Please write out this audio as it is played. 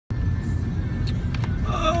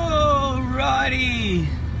Alrighty.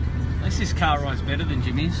 At least this car rides better than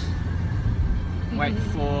Jimmy's. Wait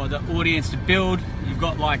for the audience to build. You've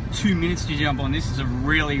got like 2 minutes to jump on this. It's a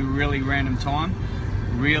really random time.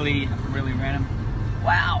 Really random.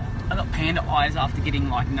 Wow, I got panda eyes after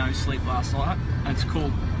getting like no sleep last night. That's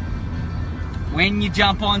cool. When you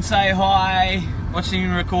jump on, say hi. Watching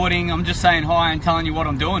and recording, I'm just saying hi and telling you what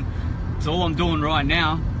I'm doing. It's all I'm doing right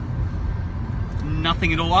now.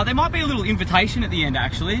 Nothing at all. There might be a little invitation at the end,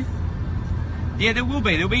 actually. Yeah, there will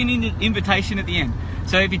be. There'll be an invitation at the end.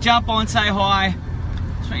 So if you jump on, say hi.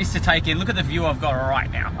 Just want you to take in. Look at the view I've got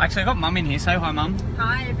right now. Actually, I've got Mum in here. Say hi, Mum.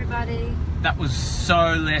 Hi, everybody. That was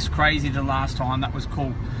so less crazy than last time. That was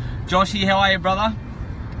cool. Joshy, how are you, brother?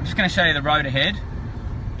 I'm just going to show you the road ahead.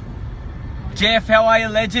 Jeff, how are you,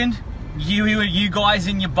 legend? You guys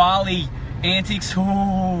in your Bali antics.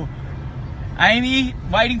 Ooh. Amy,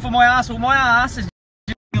 waiting for my ass. Well, my ass is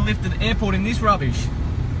just going to lift to the airport in this rubbish.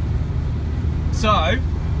 So,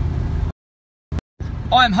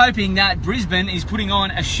 I'm hoping that Brisbane is putting on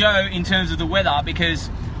a show in terms of the weather, because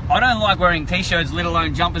I don't like wearing t-shirts, let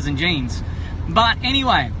alone jumpers and jeans. But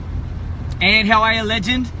anyway, and how are you,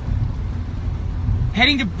 legend?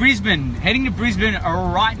 Heading to Brisbane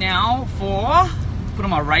right now for, put on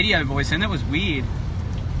my radio voice, and that was weird.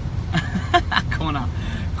 Connor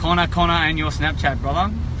and your Snapchat,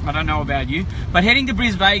 brother. I don't know about you, but heading to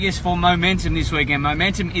Brisvegas for Momentum this weekend.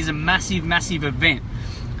 Momentum is a massive event,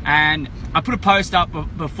 and I put a post up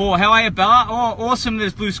before. How are you, Bella? Oh, awesome,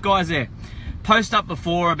 there's blue skies there. Post up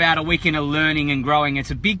before about a weekend of learning and growing. It's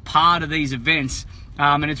a big part of these events,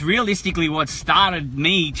 and it's realistically what started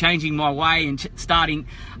me changing my way and starting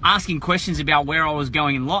asking questions about where I was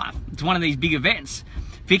going in life. It's one of these big events.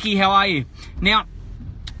 Vicky, how are you? Now,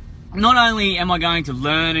 not only am I going to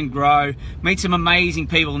learn and grow, meet some amazing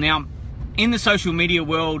people. Now, in the social media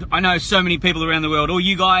world, I know so many people around the world. All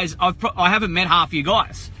you guys, I haven't met half you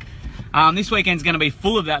guys. This weekend's going to be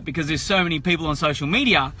full of that, because there's so many people on social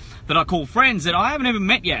media that I call friends that I haven't even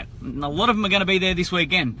met yet. A lot of them are going to be there this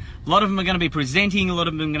weekend. A lot of them are going to be presenting. A lot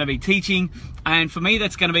of them are going to be teaching. And for me,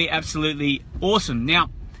 that's going to be absolutely awesome. Now,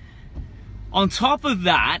 on top of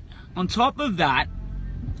that,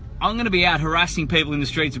 I'm going to be out harassing people in the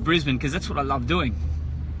streets of Brisbane, because that's what I love doing.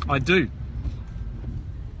 I do.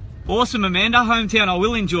 Awesome, Amanda. Hometown I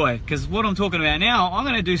will enjoy, because what I'm talking about now, I'm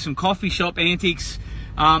going to do some coffee shop antics.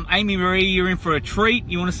 Amy Marie, you're in for a treat.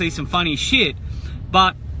 You want to see some funny shit.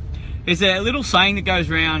 But there's a little saying that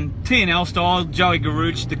goes around, TNL style, Joey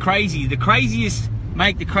Garouch, the craziest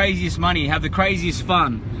make the craziest money, have the craziest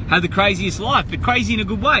fun, have the craziest life, but crazy in a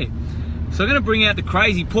good way. So I'm going to bring out the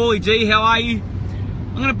crazy. Paulie G, how are you?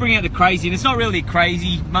 I'm going to bring out the crazy, and it's not really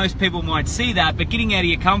crazy. Most people might see that, but getting out of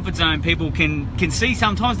your comfort zone, people can see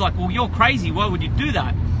sometimes like, well, you're crazy. Why would you do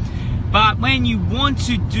that? But when you want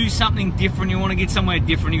to do something different, you want to get somewhere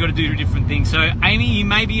different, you got to do different things. So, Amy, you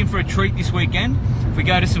may be in for a treat this weekend. If we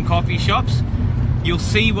go to some coffee shops, you'll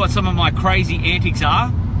see what some of my crazy antics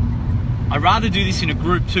are. I'd rather do this in a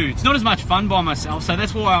group too. It's not as much fun by myself, so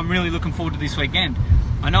that's why I'm really looking forward to this weekend.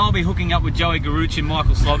 I know I'll be hooking up with Joey Garouch and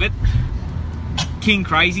Michael Sloggett, King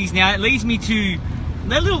Crazies. Now, it leads me to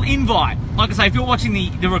that little invite. Like I say, if you're watching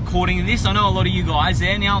the recording of this, I know a lot of you guys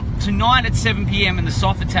there. Now, tonight at 7 PM in the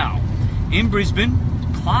Sofitel in Brisbane,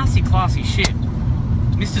 classy shit.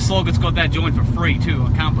 Mr. Sloggett's got that joint for free too.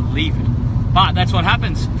 I can't believe it. But that's what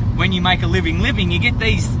happens when you make a living. You get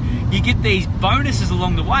these bonuses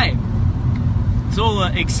along the way. It's all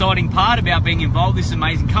an exciting part about being involved with this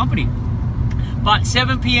amazing company. But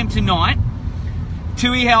 7 PM tonight,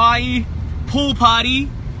 Tui, how are you? Pool party,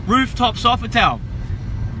 rooftop Sofitel.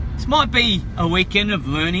 This might be a weekend of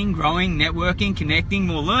learning, growing, networking, connecting,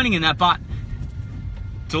 more learning in that, but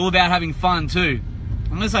it's all about having fun too.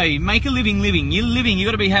 I'm gonna say, make a living. You're living, you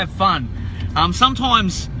gotta have fun.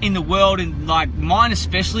 Sometimes in the world, and like mine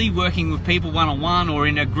especially, working with people one-on-one or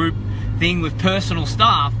in a group thing with personal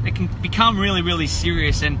staff, it can become really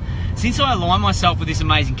serious. And since I align myself with this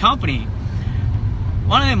amazing company,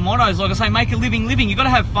 one of them mottos, like I say, make a living. You got to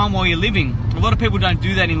have fun while you're living. A lot of people don't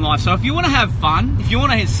do that in life. So if you want to have fun, if you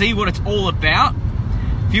want to see what it's all about,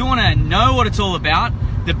 if you want to know what it's all about,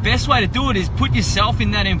 the best way to do it is put yourself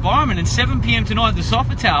in that environment. And 7 PM tonight at the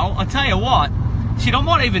Sofitel, I tell you what, shit, I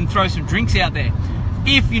might even throw some drinks out there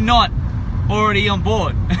if you're not already on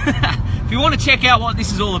board. If you want to check out what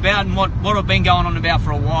this is all about and what I've been going on about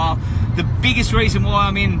for a while, the biggest reason why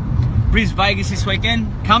I'm in Brisvegas this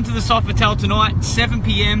weekend, come to the Sofitel tonight, 7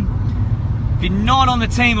 PM. If you're not on the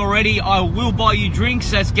team already, I will buy you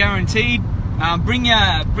drinks, that's guaranteed. Bring your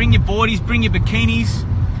boardies, bring your bikinis.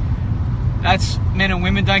 That's men and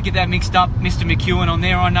women, don't get that mixed up. Mr. McEwen on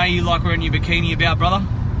there, I know you like wearing your bikini about, brother.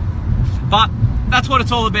 But that's what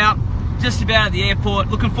it's all about. Just about at the airport.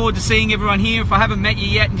 Looking forward to seeing everyone here. If I haven't met you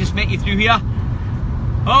yet and just met you through here.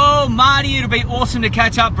 Oh, Marty, it'll be awesome to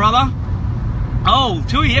catch up, brother. Oh,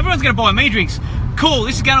 Tui, everyone's going to buy me drinks. Cool,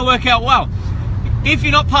 this is going to work out well. If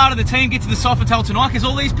you're not part of the team, get to the Sofitel tonight, because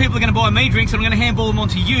all these people are going to buy me drinks and I'm going to handball them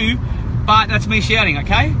onto you. But that's me shouting,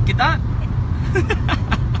 okay? Get that?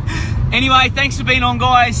 Anyway, thanks for being on,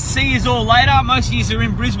 guys. See yous all later. Most of yous are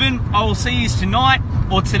in Brisbane. I will see yous tonight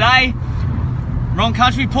or today. Wrong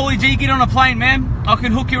country. Paulie G, get on a plane, man. I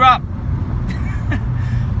can hook you up.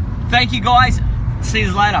 Thank you, guys. See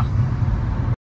yous later.